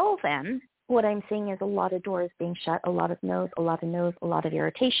 Until then, what I'm seeing is a lot of doors being shut, a lot of no's, a lot of no's, a lot of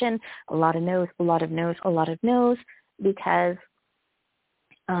irritation, a lot of no's, a lot of no's, a lot of no's, because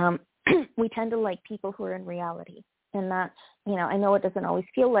we tend to like people who are in reality. And that's, I know it doesn't always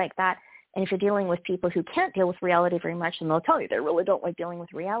feel like that. And if you're dealing with people who can't deal with reality very much, then they'll tell you they really don't like dealing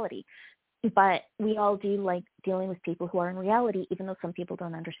with reality. But we all do like dealing with people who are in reality, even though some people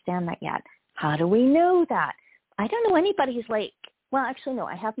don't understand that yet. How do we know that? I don't know anybody who's like, well, actually, no,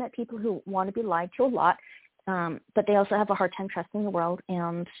 I have met people who want to be lied to a lot, but they also have a hard time trusting the world.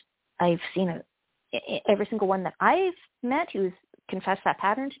 And I've seen every single one that I've met who's confessed that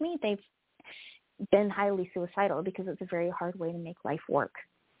pattern to me, they've been highly suicidal, because it's a very hard way to make life work.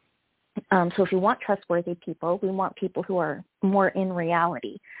 So if you want trustworthy people, we want people who are more in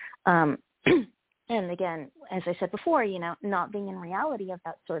reality. And again, as I said before, not being in reality of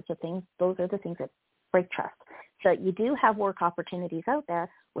that sorts of things, those are the things that break trust. So you do have work opportunities out there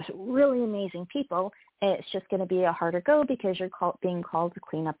with really amazing people. It's just going to be a harder go, because you're being called to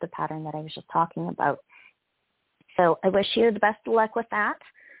clean up the pattern that I was just talking about. So I wish you the best of luck with that.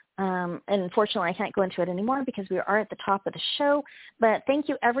 And unfortunately, I can't go into it anymore because we are at the top of the show. But thank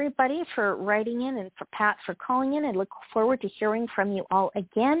you, everybody, for writing in, and for Pat for calling in. I look forward to hearing from you all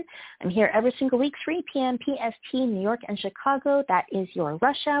again. I'm here every single week, 3 p.m. PST, New York and Chicago. That is your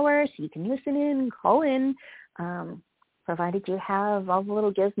rush hour, so you can listen in, call in, provided you have all the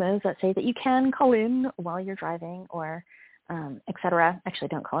little gizmos that say that you can call in while you're driving, or etc. Actually,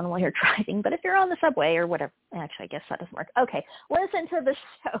 don't call in while you're driving, but if you're on the subway or whatever, actually, I guess that doesn't work. Okay, listen to the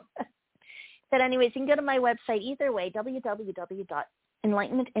show. But anyways, you can go to my website either way,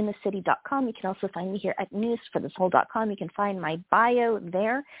 www.enlightenmentinthecity.com. You can also find me here at newsforthesoul.com. You can find my bio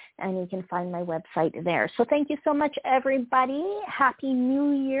there, and you can find my website there. So thank you so much, everybody. Happy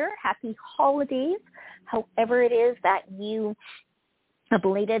New Year. Happy holidays. However it is that you, a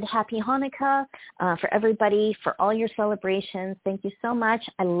belated happy Hanukkah for everybody, for all your celebrations. Thank you so much.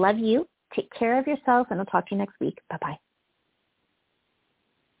 I love you. Take care of yourself, and I'll talk to you next week. Bye-bye.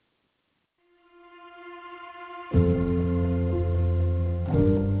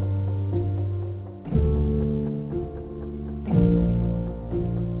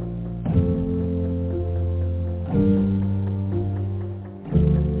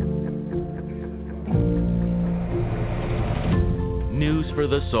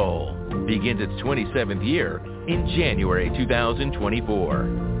 the Soul begins its 27th year in January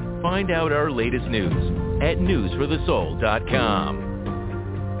 2024. Find out our latest news at newsforthesoul.com.